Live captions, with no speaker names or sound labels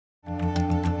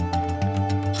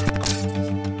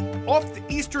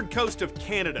eastern coast of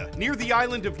Canada, near the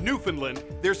island of Newfoundland,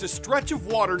 there's a stretch of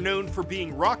water known for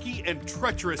being rocky and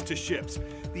treacherous to ships.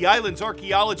 The island's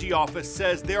archaeology office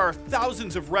says there are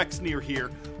thousands of wrecks near here.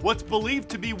 What's believed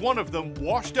to be one of them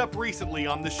washed up recently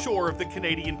on the shore of the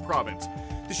Canadian province.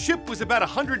 The ship was about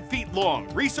 100 feet long.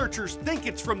 Researchers think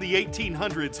it's from the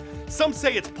 1800s. Some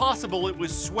say it's possible it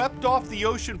was swept off the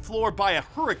ocean floor by a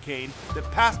hurricane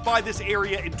that passed by this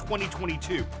area in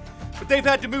 2022. But they've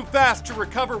had to move fast to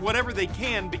recover whatever they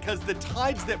can because the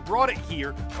tides that brought it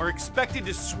here are expected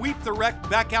to sweep the wreck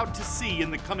back out to sea in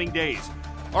the coming days.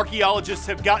 Archaeologists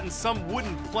have gotten some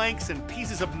wooden planks and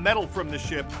pieces of metal from the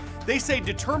ship. They say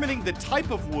determining the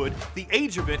type of wood, the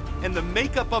age of it, and the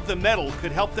makeup of the metal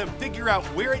could help them figure out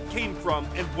where it came from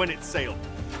and when it sailed.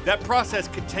 That process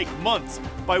could take months,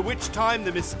 by which time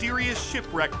the mysterious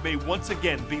shipwreck may once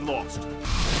again be lost.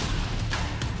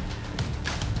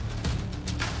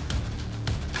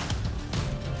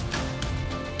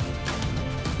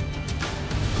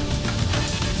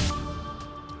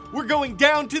 We're going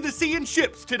down to the sea in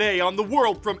ships today on The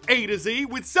World from A to Z,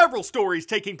 with several stories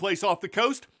taking place off the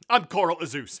coast. I'm Carl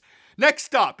Azus. Next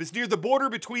stop is near the border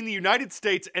between the United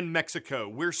States and Mexico,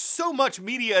 where so much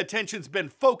media attention's been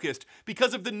focused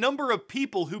because of the number of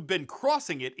people who've been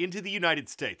crossing it into the United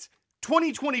States.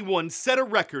 2021 set a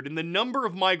record in the number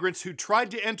of migrants who tried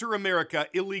to enter America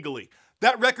illegally.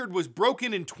 That record was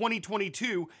broken in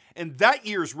 2022, and that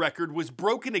year's record was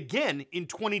broken again in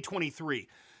 2023.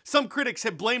 Some critics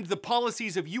have blamed the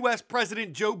policies of U.S.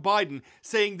 President Joe Biden,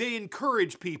 saying they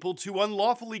encourage people to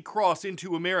unlawfully cross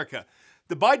into America.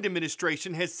 The Biden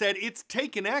administration has said it's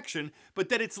taken action, but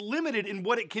that it's limited in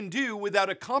what it can do without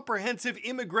a comprehensive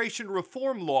immigration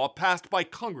reform law passed by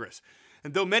Congress.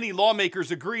 And though many lawmakers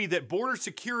agree that border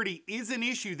security is an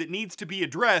issue that needs to be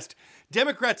addressed,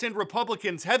 Democrats and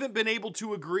Republicans haven't been able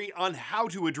to agree on how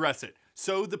to address it.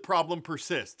 So the problem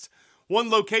persists. One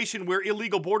location where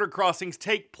illegal border crossings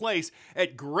take place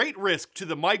at great risk to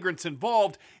the migrants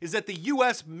involved is at the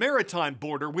U.S. maritime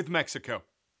border with Mexico.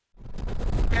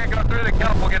 Can't go through the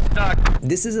kelp, we'll get stuck.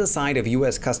 This is a side of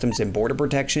U.S. Customs and Border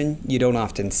Protection you don't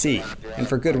often see, and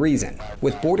for good reason.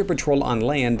 With Border Patrol on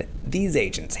land, these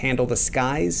agents handle the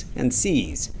skies and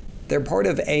seas. They're part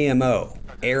of AMO,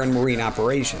 Air and Marine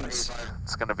Operations.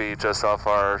 It's going to be just off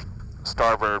our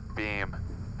starboard beam,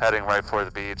 heading right for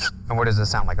the beach. And what does this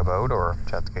sound like, a boat or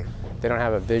a jet ski? They don't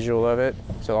have a visual of it,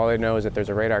 so all they know is that there's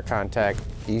a radar contact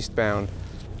eastbound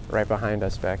right behind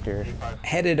us back here.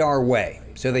 Headed our way,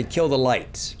 so they kill the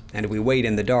lights, and we wait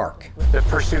in the dark. The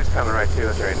pursuit's coming right to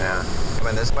us right now.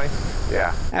 Coming this way?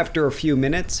 Yeah. After a few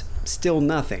minutes, still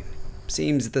nothing.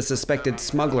 Seems the suspected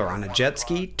smuggler on a jet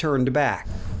ski turned back.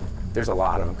 There's a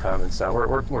lot of them coming, so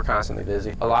we're constantly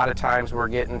busy. A lot of times we're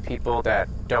getting people that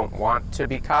don't want to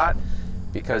be caught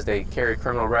because they carry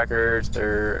criminal records,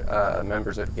 they're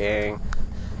members of a gang.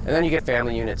 And then you get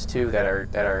family units too that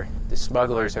are the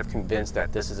smugglers have convinced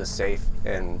that this is a safe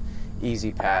and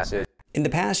easy passage. In the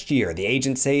past year, the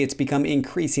agents say it's become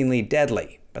increasingly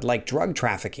deadly, but like drug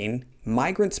trafficking,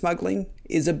 migrant smuggling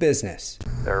is a business.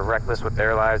 They're reckless with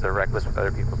their lives, they're reckless with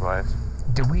other people's lives.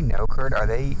 Do we know, Kurt, are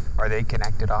they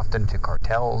connected often to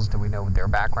cartels? Do we know their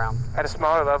background? At a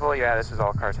smaller level, yeah, this is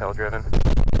all cartel driven.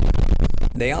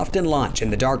 They often launch in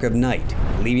the dark of night,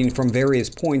 leaving from various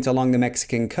points along the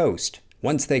Mexican coast.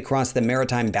 Once they cross the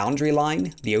maritime boundary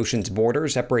line, the ocean's border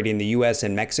separating the U.S.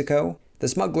 and Mexico, the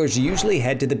smugglers usually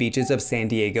head to the beaches of San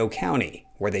Diego County,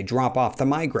 where they drop off the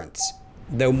migrants.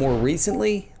 Though more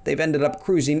recently, they've ended up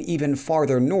cruising even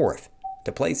farther north,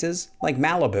 to places like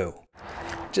Malibu.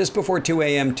 Just before 2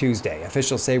 a.m. Tuesday,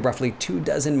 officials say roughly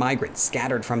 24 migrants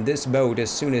scattered from this boat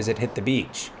as soon as it hit the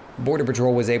beach. Border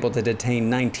Patrol was able to detain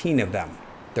 19 of them.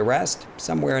 The rest,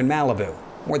 somewhere in Malibu,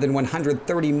 more than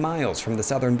 130 miles from the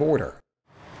southern border.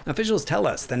 Officials tell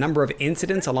us the number of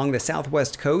incidents along the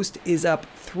southwest coast is up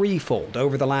threefold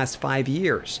over the last 5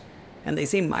 years. And they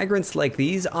say migrants like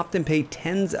these often pay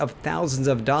tens of thousands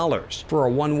of dollars for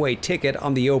a one-way ticket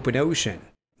on the open ocean.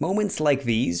 Moments like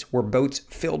these, where boats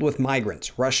filled with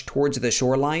migrants rush towards the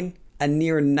shoreline, a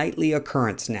near nightly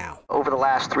occurrence now. Over the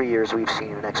last 3 years, we've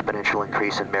seen an exponential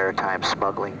increase in maritime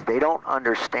smuggling. They don't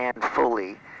understand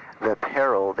fully the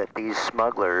peril that these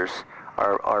smugglers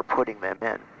are putting them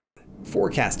in.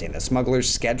 Forecasting the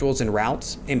smugglers' schedules and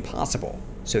routes, impossible,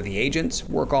 so the agents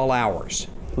work all hours.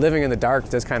 Living in the dark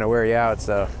does kind of wear you out,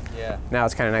 so now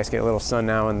it's kind of nice to get a little sun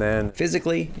now and then.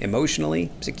 Physically, emotionally,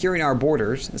 securing our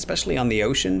borders, especially on the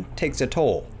ocean, takes a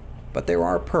toll. But there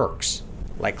are perks,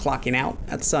 like clocking out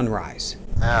at sunrise.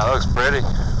 Yeah, it looks pretty.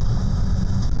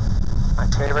 My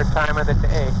favorite time of the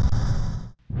day.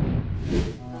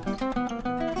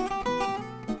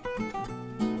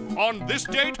 on this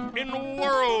date in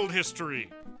world history.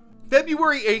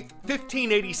 February 8,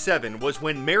 1587 was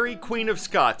when Mary, Queen of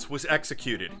Scots, was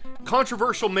executed.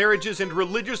 Controversial marriages and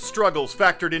religious struggles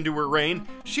factored into her reign.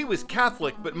 She was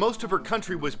Catholic, but most of her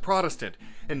country was Protestant.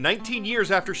 And 19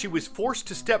 years after she was forced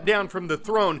to step down from the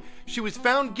throne, she was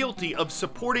found guilty of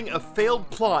supporting a failed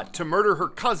plot to murder her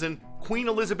cousin, Queen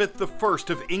Elizabeth I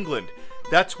of England.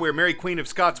 That's where Mary, Queen of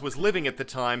Scots was living at the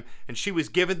time, and she was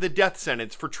given the death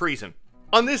sentence for treason.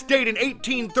 On this date in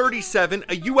 1837,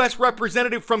 a U.S.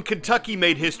 representative from Kentucky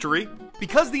made history.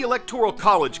 Because the Electoral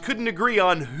College couldn't agree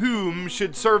on whom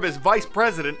should serve as vice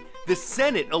president, the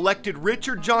Senate elected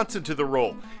Richard Johnson to the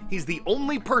role. He's the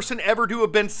only person ever to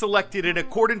have been selected in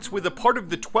accordance with a part of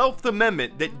the 12th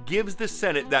Amendment that gives the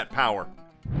Senate that power.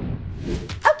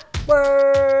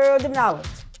 Word of knowledge.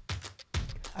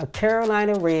 A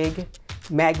Carolina rig,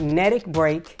 magnetic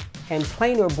brake, and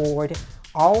planer board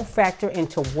all factor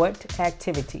into what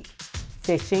activity?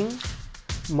 Fishing,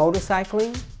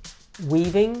 motorcycling,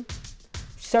 weaving,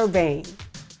 surveying.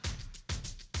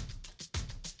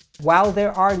 While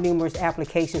there are numerous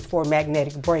applications for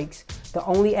magnetic brakes, the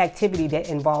only activity that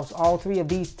involves all three of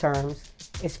these terms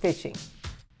is fishing.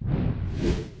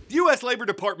 The U.S. Labor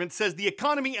Department says the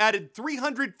economy added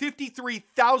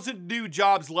 353,000 new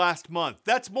jobs last month.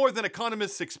 That's more than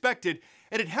economists expected,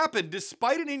 and it happened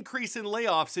despite an increase in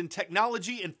layoffs in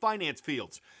technology and finance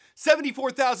fields.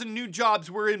 74,000 new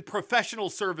jobs were in professional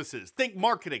services. Think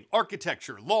marketing,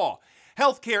 architecture, law.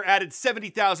 Healthcare added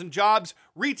 70,000 jobs.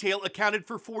 Retail accounted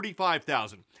for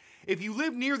 45,000. If you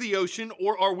live near the ocean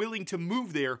or are willing to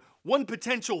move there, one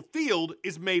potential field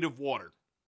is made of water.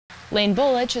 Lane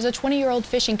Bullich is a 20-year-old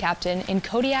fishing captain in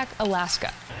Kodiak,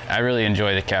 Alaska. I really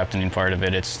enjoy the captaining part of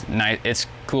it. It's nice. It's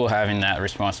cool having that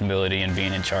responsibility and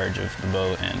being in charge of the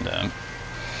boat, and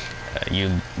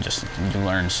you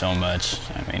learn so much.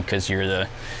 I mean, because you're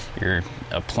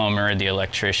a plumber, the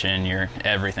electrician, you're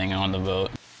everything on the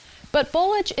boat. But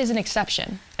Bullich is an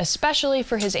exception, especially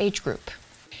for his age group.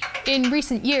 In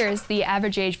recent years, the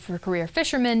average age for career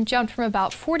fishermen jumped from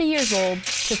about 40 years old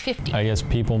to 50. I guess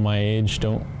people my age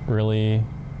don't really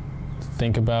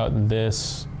think about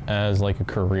this as like a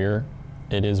career.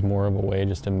 It is more of a way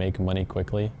just to make money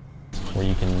quickly, where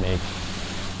you can make,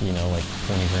 like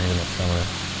 20 grand in the summer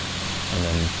and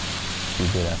then be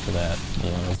good after that.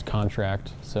 It's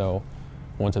contract, so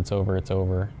once it's over, it's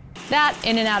over. That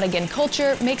in-and-out-again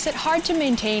culture makes it hard to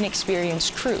maintain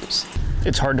experienced crews.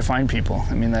 It's hard to find people.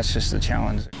 I mean, that's just the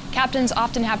challenge. Captains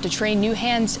often have to train new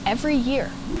hands every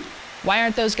year. Why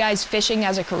aren't those guys fishing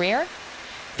as a career?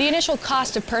 The initial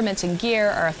cost of permits and gear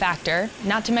are a factor,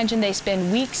 not to mention they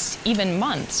spend weeks, even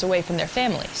months, away from their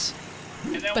families.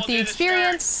 But the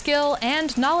experience, skill,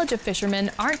 and knowledge of fishermen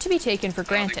aren't to be taken for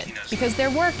granted, because their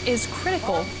work is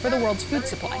critical for the world's food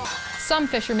supply. Some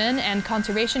fishermen and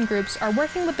conservation groups are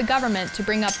working with the government to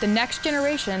bring up the next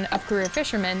generation of career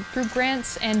fishermen through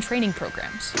grants and training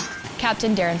programs.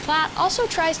 Captain Darren Platt also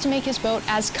tries to make his boat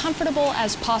as comfortable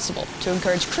as possible to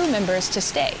encourage crew members to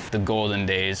stay. The golden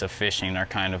days of fishing are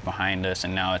kind of behind us,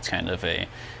 and now it's kind of a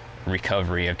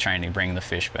recovery of trying to bring the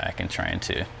fish back and trying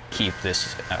to keep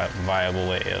this viable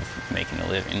way of making a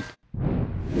living.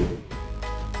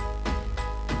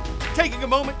 Taking a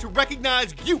moment to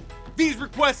recognize you. These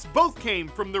requests both came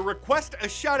from the Request a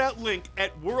Shoutout link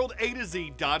at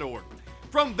worlda2z.org.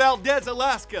 From Valdez,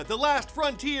 Alaska, the last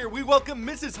frontier, we welcome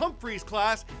Mrs. Humphrey's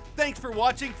class. Thanks for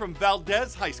watching from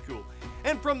Valdez High School.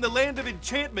 And from the land of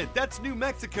enchantment, that's New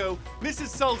Mexico,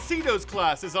 Mrs. Salcido's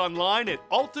class is online at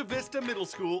Alta Vista Middle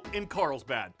School in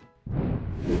Carlsbad.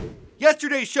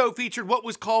 Yesterday's show featured what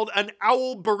was called an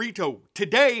owl burrito.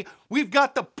 Today, we've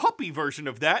got the puppy version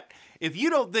of that. If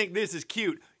you don't think this is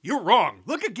cute, you're wrong.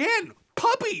 Look again.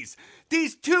 Puppies!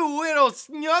 These two little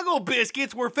snuggle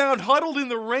biscuits were found huddled in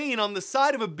the rain on the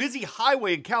side of a busy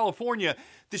highway in California.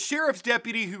 The sheriff's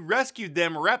deputy who rescued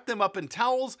them wrapped them up in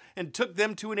towels and took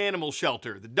them to an animal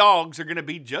shelter. The dogs are going to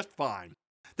be just fine.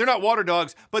 They're not water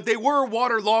dogs, but they were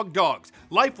waterlogged dogs.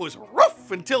 Life was rough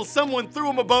until someone threw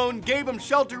them a bone, gave them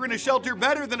shelter in a shelter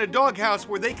better than a doghouse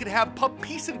where they could have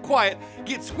peace and quiet,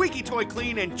 get squeaky toy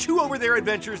clean, and chew over their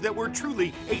adventures that were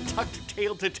truly a tucked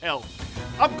tale to tell.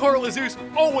 I'm Carl Azus,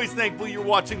 always thankful you're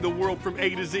watching the world from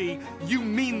A to Z. You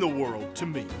mean the world to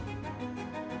me.